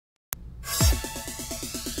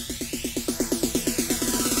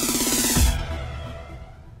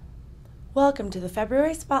Welcome to the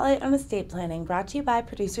February Spotlight on Estate Planning, brought to you by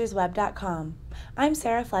ProducersWeb.com. I'm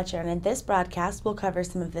Sarah Fletcher, and in this broadcast we'll cover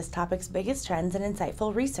some of this topic's biggest trends and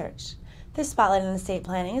insightful research. This Spotlight on Estate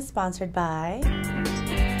Planning is sponsored by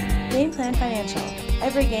Game Plan Financial.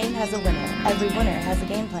 Every game has a winner. Every winner has a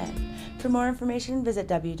game plan. For more information, visit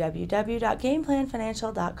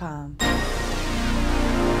www.gameplanfinancial.com.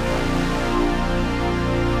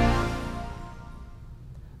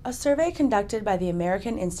 A survey conducted by the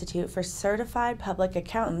American Institute for Certified Public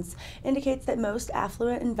Accountants indicates that most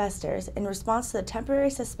affluent investors, in response to the temporary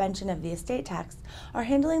suspension of the estate tax, are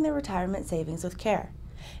handling their retirement savings with care.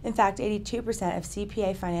 In fact, 82% of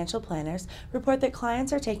CPA financial planners report that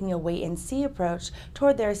clients are taking a wait-and-see approach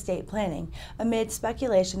toward their estate planning, amid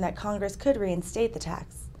speculation that Congress could reinstate the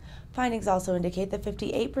tax. Findings also indicate that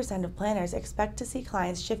 58% of planners expect to see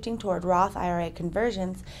clients shifting toward Roth IRA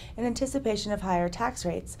conversions in anticipation of higher tax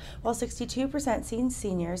rates, while 62% see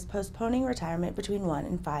seniors postponing retirement between 1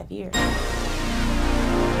 and 5 years.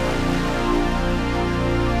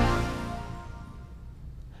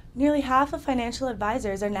 Nearly half of financial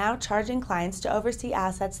advisors are now charging clients to oversee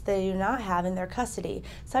assets they do not have in their custody,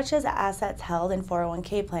 such as assets held in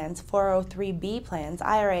 401k plans, 403b plans,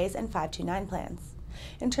 IRAs, and 529 plans.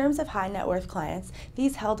 In terms of high net worth clients,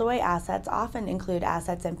 these held away assets often include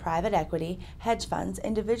assets in private equity, hedge funds,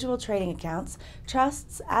 individual trading accounts,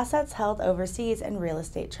 trusts, assets held overseas, and real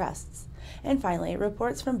estate trusts. And finally,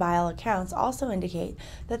 reports from Bile Accounts also indicate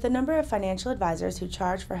that the number of financial advisors who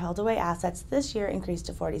charge for held away assets this year increased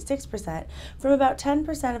to 46% from about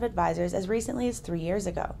 10% of advisors as recently as 3 years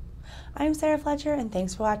ago. I'm Sarah Fletcher, and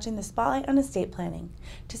thanks for watching the Spotlight on Estate Planning.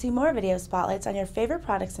 To see more video spotlights on your favorite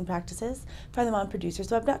products and practices, find them on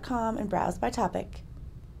ProducersWeb.com and browse by topic.